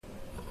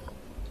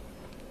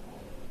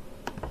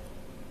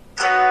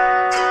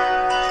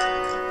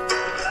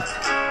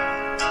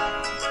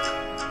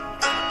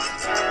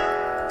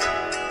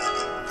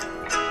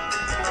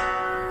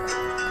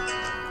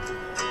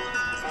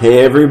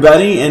Hey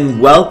everybody,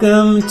 and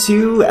welcome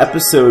to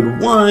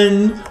episode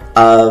 1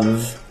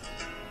 of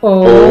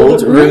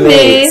Old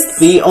Roommates,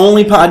 the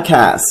only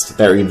podcast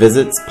that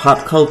revisits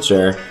pop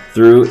culture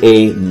through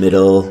a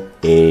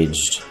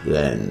middle-aged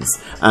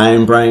lens.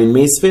 I'm Brian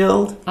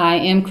Macefield. I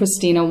am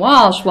Christina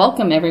Walsh.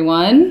 Welcome,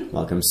 everyone.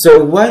 Welcome.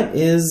 So what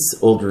is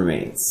Old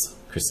Roommates,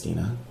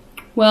 Christina?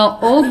 Well,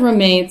 Old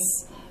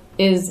Roommates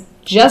is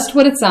just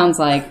what it sounds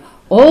like.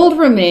 Old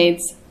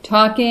roommates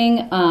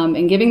talking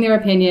and giving their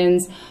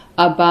opinions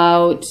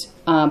about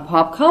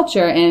pop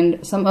culture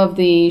and some of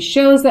the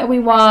shows that we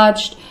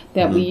watched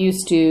that we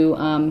used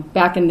to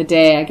back in the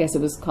day. I guess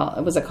it was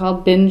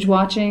called binge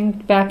watching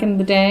back in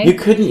the day. You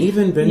couldn't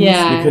even binge.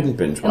 Yeah, you couldn't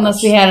binge watch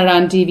unless we had it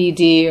on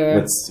DVD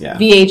or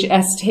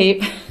VHS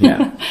tape.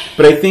 Yeah,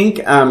 but I think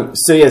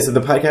so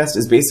the podcast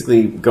is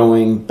basically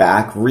going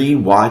back,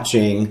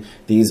 rewatching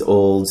these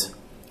old.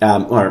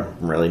 Or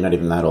really not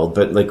even that old,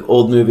 but like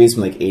old movies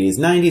from like 80s,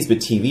 90s, but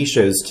TV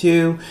shows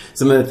too.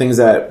 Some of the things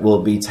that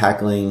we'll be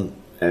tackling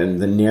in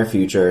the near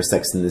future are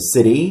Sex and the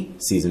City,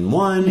 Season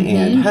 1,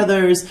 and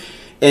Heathers.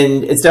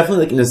 And it's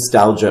definitely like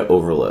nostalgia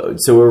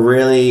overload. So we're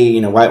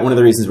really, one of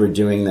the reasons we're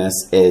doing this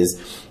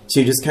is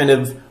to just kind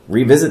of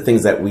revisit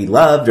things that we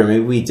loved or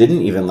maybe we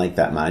didn't even like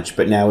that much,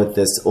 but now with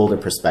this older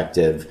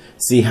perspective,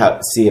 see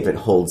if it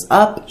holds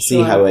up,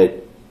 see how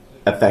it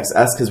affects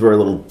us, because we're a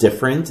little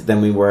different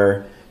than we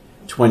were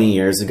 20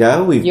 years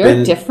ago. You're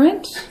been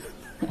different?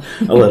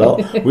 A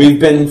little. We've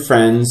been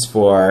friends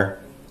for,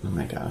 oh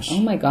my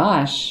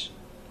gosh.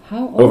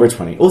 How old? Over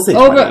 20. We'll say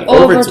over 20.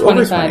 Over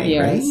 25 20,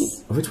 years. Right?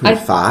 Over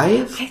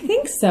 25? I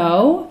think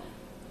so.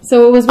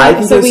 So it was I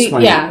think it was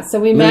 20. Yeah, so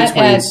we met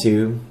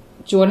 22.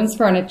 At Jordan's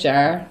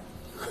Furniture,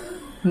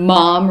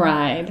 Mom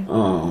Ride.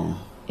 Oh.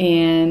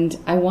 And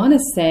I want to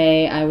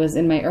say I was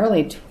in my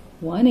early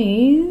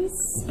 20s.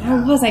 Yeah.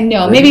 Or was I?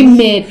 No, maybe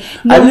mid.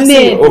 I would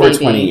say over maybe.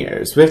 20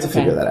 years. We have to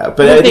figure that out.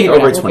 But We'll I think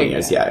over we'll 20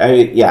 years, So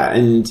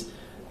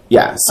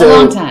a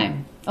long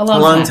time. A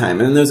long time.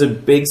 And then there was a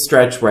big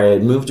stretch where I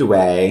had moved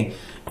away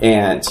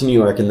to New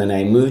York, and then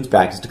I moved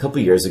back just a couple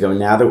years ago.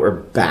 Now that we're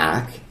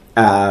back,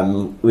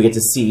 we get to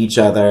see each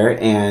other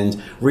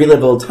and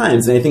relive old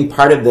times. And I think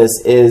part of this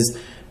is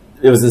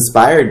it was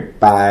inspired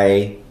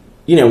by,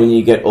 when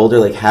you get older,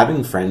 like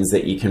having friends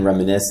that you can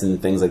reminisce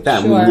and things like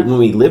that. Sure. When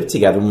we lived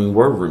together, when we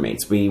were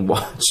roommates, we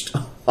watched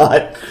a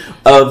lot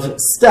of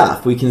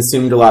stuff. We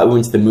consumed a lot. We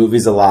went to the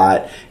movies a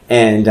lot.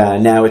 And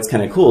now it's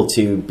kind of cool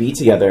to be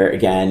together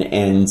again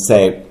and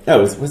say, oh,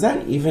 was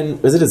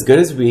it as good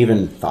as we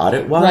even thought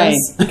it was? Right.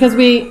 Because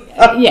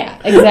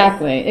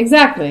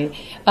exactly.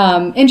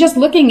 And just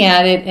looking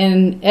at it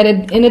in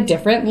a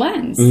different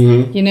lens,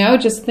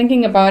 just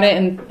thinking about it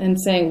and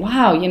saying,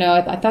 wow,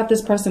 I thought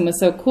this person was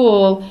so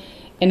cool.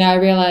 And now I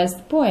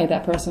realized, boy,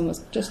 that person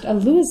was just a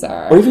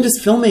loser. Or even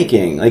just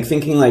filmmaking, like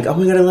thinking like, oh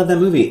my God, I love that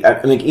movie.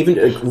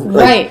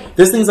 Right.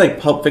 There's things like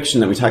Pulp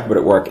Fiction that we talk about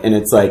at work, and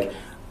it's like,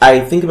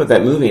 I think about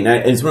that movie, and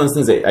it's one of those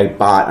things that I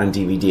bought on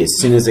DVD as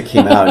soon as it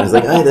came out. And I was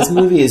like, oh, this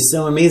movie is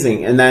so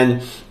amazing. And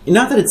then,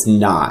 not that it's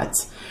not,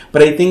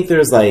 but I think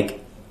there's like,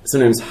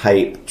 sometimes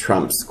hype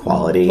trumps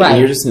quality, right. And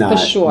you're just not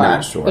sure.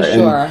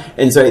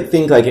 And so I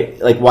think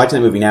like watching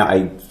that movie now,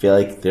 I feel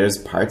like there's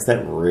parts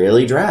that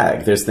really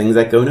drag. There's things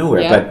that go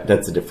nowhere, but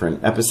that's a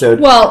different episode.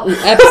 Well,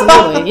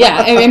 absolutely,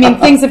 yeah. I mean,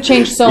 things have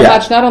changed so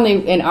much, not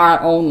only in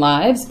our own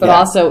lives, but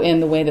also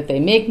in the way that they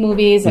make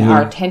movies and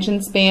our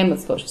attention span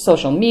with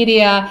social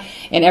media,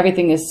 and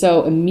everything is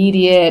so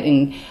immediate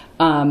and.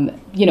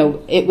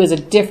 It was a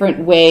different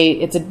way.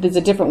 It's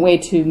a different way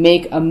to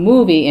make a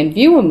movie and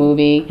view a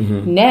movie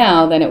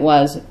now than it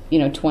was,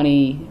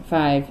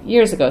 25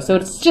 years ago. So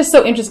it's just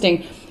so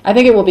interesting. I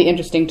think it will be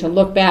interesting to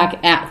look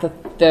back at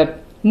the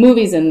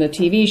movies and the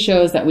TV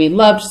shows that we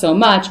loved so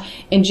much,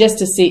 and just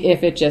to see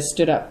if it just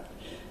stood up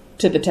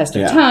to the test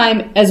of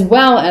time, as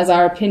well as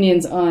our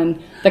opinions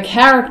on the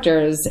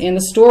characters and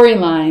the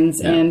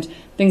storylines and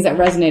things that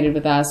resonated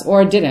with us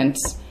or didn't.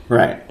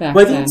 Right. Well,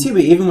 I think too,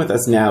 but even with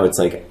us now, it's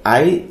like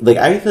I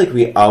feel like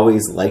we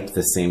always liked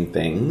the same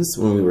things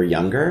when we were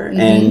younger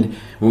and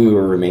when we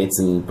were roommates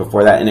and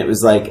before that. And it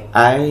was like,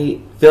 I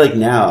feel like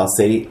now I'll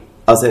say,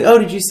 oh,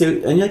 did you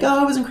see? And you're like,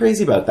 oh, I wasn't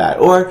crazy about that.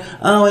 Or,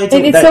 oh, I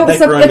didn't. It's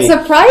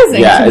surprising to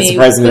me. Yeah, it's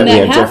surprising that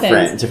we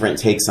have different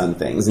takes on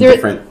things and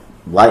different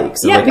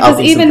likes. Yeah, like,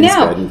 because even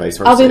now, and vice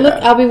versa,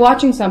 I'll be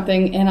watching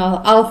something and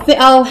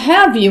I'll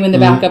have you in the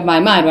back of my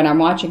mind when I'm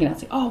watching it. I'll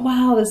say, oh,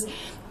 wow,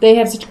 they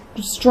have such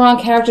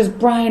strong characters.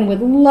 Brian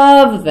would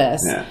love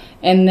this. Yeah.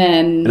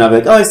 And I'll be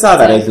like, oh, I saw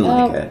that. I didn't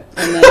like it.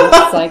 And then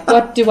it's like,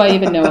 what do I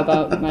even know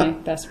about my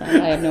best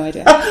friend? I have no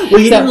idea. Well,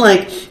 you didn't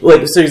like, for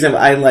example,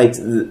 I liked,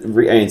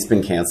 it's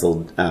been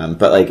canceled,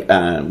 but like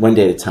One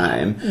Day at a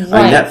Time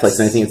on Netflix,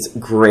 and I think it's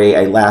great.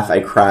 I laugh,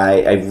 I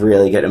cry, I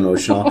really get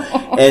emotional.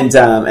 and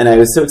I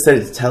was so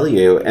excited to tell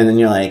you, and then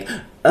you're like,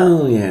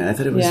 oh yeah, I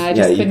thought it was. Yeah, I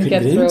just couldn't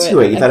get into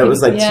it. You thought it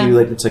was like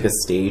it's like a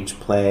stage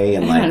play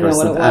and like I don't know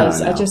what it was.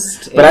 I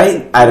don't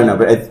know. I don't know.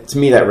 But to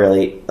me, that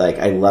really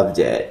I loved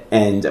it.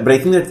 But I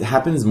think that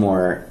happens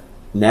more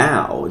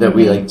now that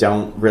we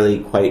don't really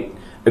quite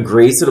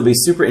agree. So it'll be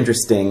super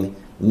interesting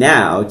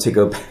now to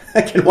go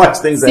back and watch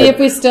things. See if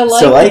we still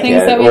like the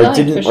things that we or like,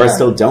 didn't, for or sure.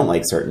 still don't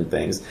like certain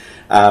things.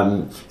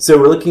 So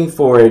we're looking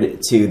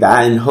forward to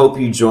that, and hope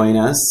you join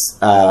us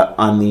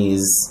on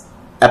these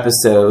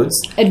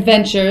episodes,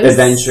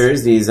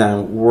 adventures, these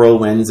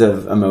whirlwinds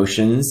of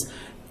emotions,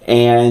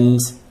 and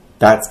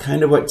that's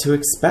kind of what to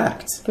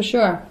expect. For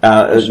sure.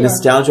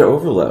 Nostalgia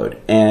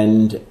overload.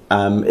 And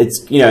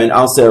it's, and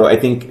also I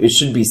think it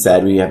should be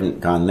said, we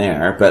haven't gone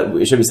there, but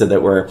it should be said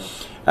that we're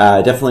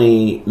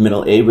definitely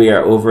middle age. We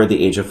are over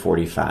the age of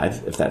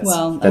 45, if that's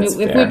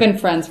if we've been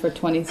friends for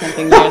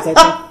 20-something years, I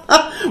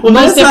think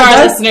most of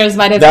our listeners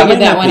might have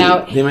figured that one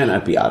out. They might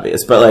not be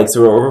obvious, but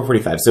so we're over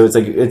 45. So it's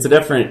a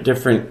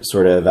different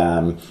sort of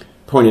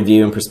point of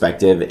view and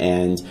perspective,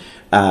 and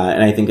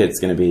I think it's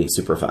going to be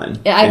super fun.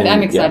 Yeah,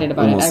 I'm excited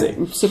about it.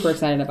 We'll I'm super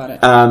excited about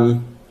it.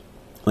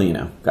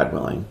 Well, God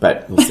willing,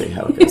 but we'll see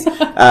how it goes.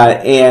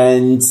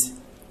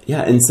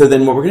 And so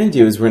then what we're going to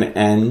do is we're going to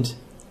end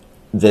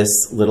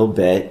this little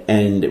bit,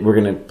 and we're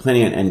going to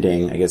planning on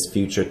ending, I guess,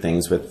 future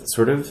things with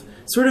sort of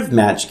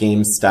Match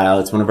Game style.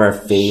 It's one of our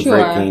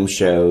favorite game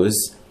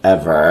shows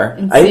ever.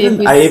 And see if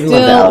we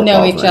still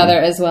know each other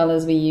as well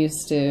as we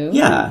used to.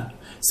 Yeah.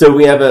 So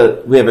we have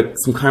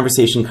some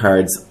conversation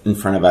cards in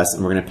front of us,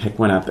 and we're going to pick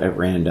one up at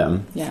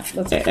random. Yeah,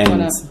 let's pick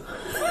one up.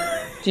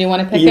 Do you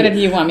want to pick it, or do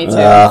you want me to?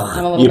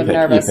 I'm a little bit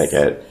nervous. You pick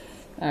it.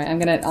 All right, I'm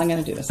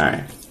gonna do this one. All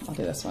right. I'll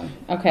do this one.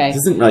 Okay.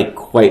 This isn't like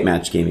quite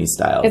Match Gamey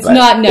style. It's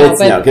not, no.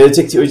 But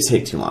it would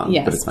take too long.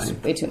 Yes, but it's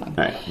fine. Way too long.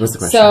 All right. What's the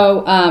question?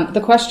 So the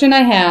question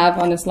I have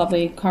on this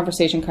lovely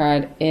conversation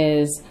card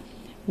is,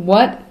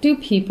 what do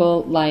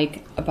people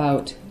like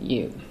about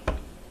you?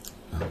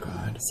 Oh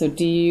God. So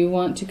do you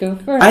want to go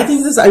first? I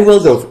think I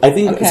will go. I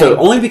think so,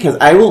 only because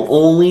I will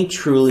only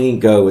truly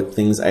go with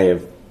things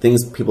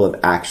people have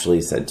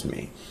actually said to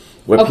me.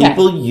 What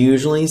people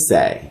usually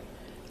say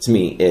to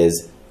me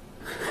is,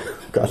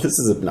 God, this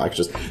is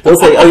obnoxious. They'll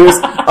say,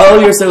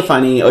 you're so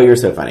funny. Oh, you're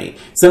so funny.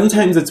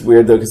 Sometimes it's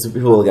weird, though, because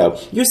people will go,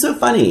 you're so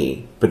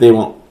funny, but they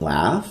won't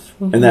laugh.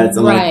 And that's,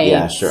 I'm like,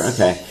 yeah, sure,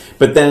 okay.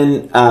 But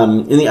then,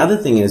 and the other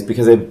thing is,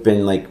 because I've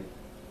been, like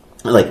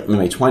in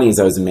my 20s,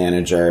 I was a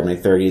manager. In my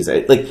 30s,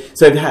 I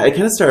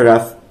kind of started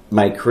off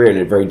my career in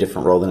a very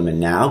different role than I'm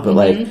in now.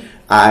 But,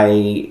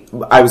 I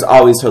was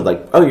always told,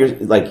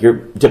 you're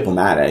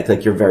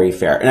diplomatic. You're very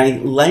fair. And I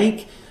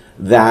like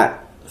that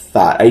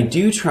thought. I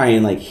do try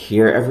and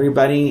hear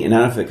everybody, and I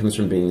don't know if it comes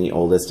from being the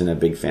oldest in a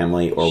big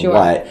family or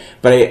what,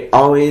 but I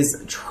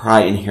always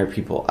try and hear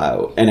people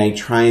out, and I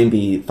try and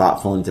be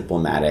thoughtful and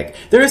diplomatic.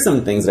 There are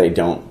some things that I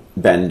don't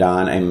bend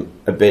on. I'm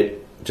a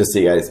bit, just so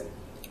you guys,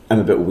 I'm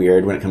a bit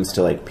weird when it comes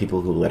to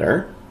people who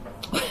litter.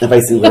 If I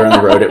see litter on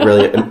the road, it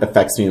really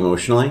affects me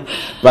emotionally.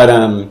 But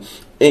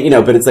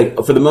but it's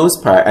for the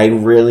most part, I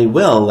really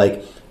will.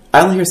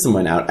 I'll hear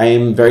someone out. I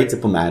am very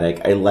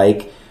diplomatic. I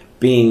like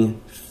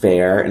being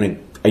fair, and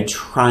I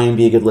try and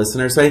be a good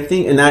listener. So I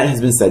think, and that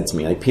has been said to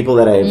me, people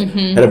that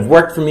that have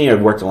worked for me, or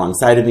worked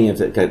alongside of me, have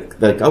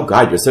oh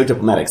God, you're so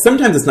diplomatic.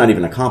 Sometimes it's not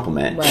even a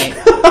compliment, right?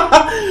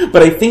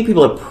 But I think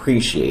people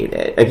appreciate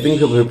it. I think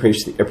people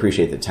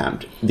appreciate the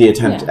attempt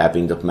at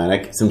being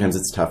diplomatic. Sometimes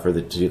it's tougher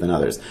to do than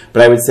others.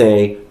 But I would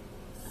say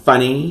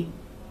funny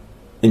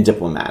and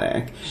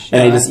diplomatic.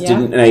 And I just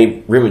didn't, and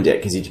I ruined it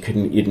because you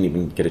didn't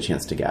even get a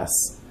chance to guess.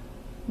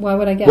 Why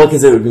would I guess? Well,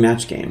 because it would be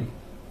Match Game.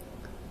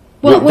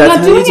 Well, we're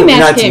not doing a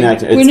match game.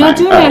 We're not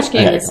doing a match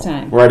game this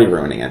time. We're already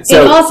ruining it.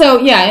 So, and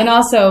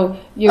also,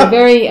 you're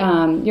very,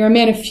 you're a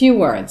man of few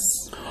words,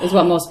 is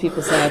what most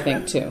people say, I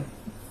think, too.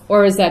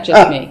 Or is that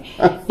just me?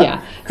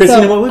 Yeah.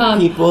 Christina, what would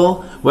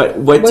people,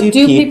 what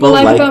do people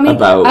like about me?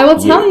 I will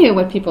tell you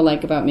what people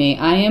like about me.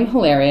 I am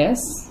hilarious,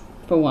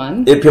 for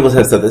one. People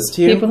have said this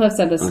to you? People have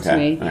said this to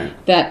me.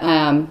 Right. That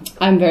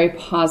I'm very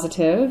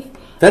positive.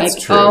 That's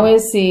true. I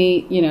always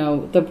see,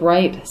 the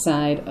bright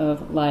side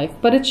of life,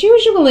 but it's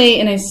usually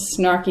in a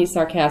snarky,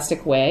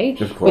 sarcastic way,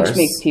 of course, which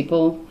makes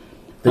people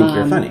think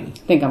you're funny.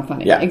 Think I'm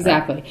funny. Yeah,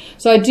 exactly. Right.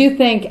 So I do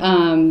think,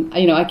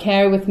 I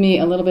carry with me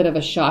a little bit of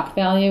a shock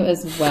value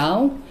as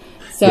well.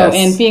 So,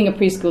 and being a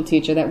preschool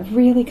teacher, that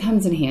really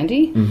comes in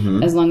handy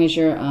as long as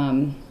you're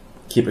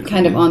keep it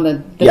kind of on the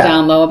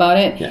down low about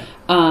it. Yeah.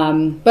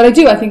 But I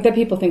think that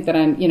people think that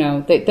I'm,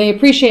 they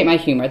appreciate my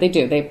humor. They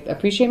do. They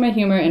appreciate my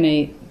humor, and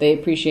they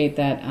appreciate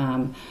that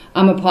I'm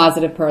a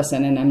positive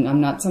person, and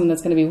I'm not someone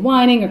that's going to be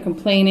whining or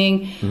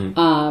complaining.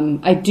 Mm-hmm.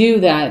 I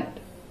do that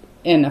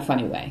in a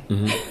funny way.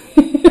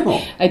 Mm-hmm.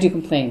 Cool. I do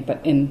complain,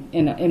 but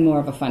in more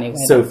of a funny way.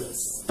 So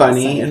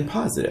funny and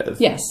positive.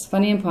 Yes,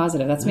 funny and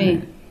positive. That's me.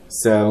 Right.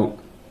 So,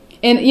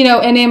 and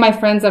any of my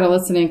friends that are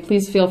listening,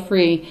 please feel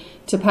free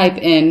to pipe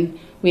in.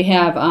 We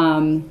have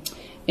an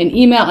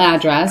email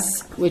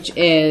address, which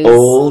is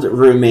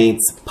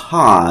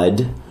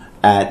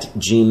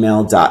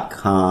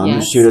oldroommatespod@gmail.com.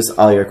 Yes. Shoot us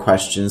all your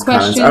questions.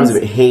 Comments.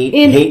 Hate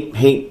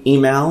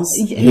emails.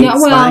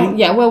 Hate's fine.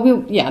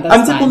 Yeah, that's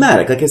I'm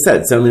diplomatic, like I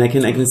said, so I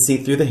can see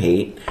through the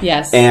hate.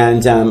 Yes.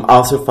 And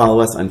also follow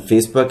us on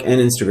Facebook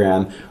and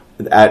Instagram.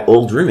 at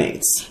Old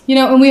Roommates. You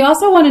know, and we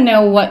also want to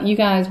know what you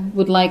guys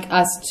would like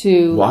us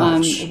to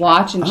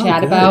watch and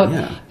chat about.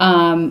 Yeah.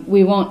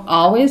 We won't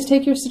always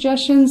take your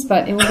suggestions,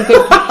 but it will be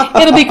good.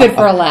 It'll be good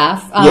for a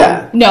laugh.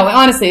 No,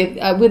 honestly,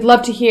 we'd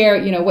love to hear,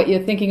 you know, what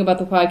you're thinking about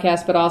the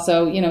podcast, but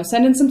also, you know,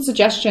 send in some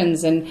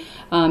suggestions, and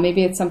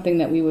maybe it's something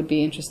that we would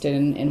be interested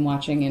in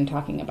watching and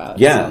talking about.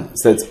 Yeah,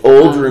 so it's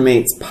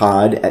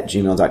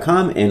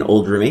oldroommatespod@gmail.com and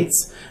Old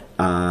Roommates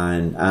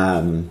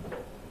on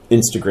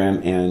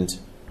Instagram and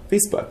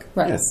Facebook.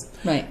 Right. Yes.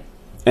 Right.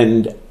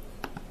 And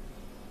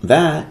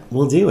that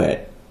will do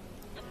it.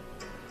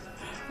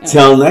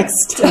 Till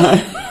next time.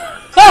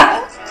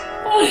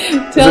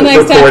 Till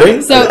next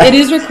time. So it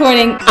is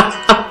recording.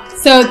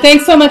 So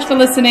thanks so much for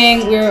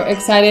listening. We're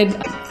excited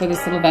for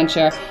this little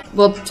venture.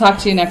 We'll talk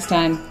to you next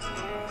time.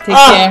 Take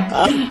care.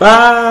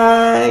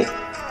 Bye.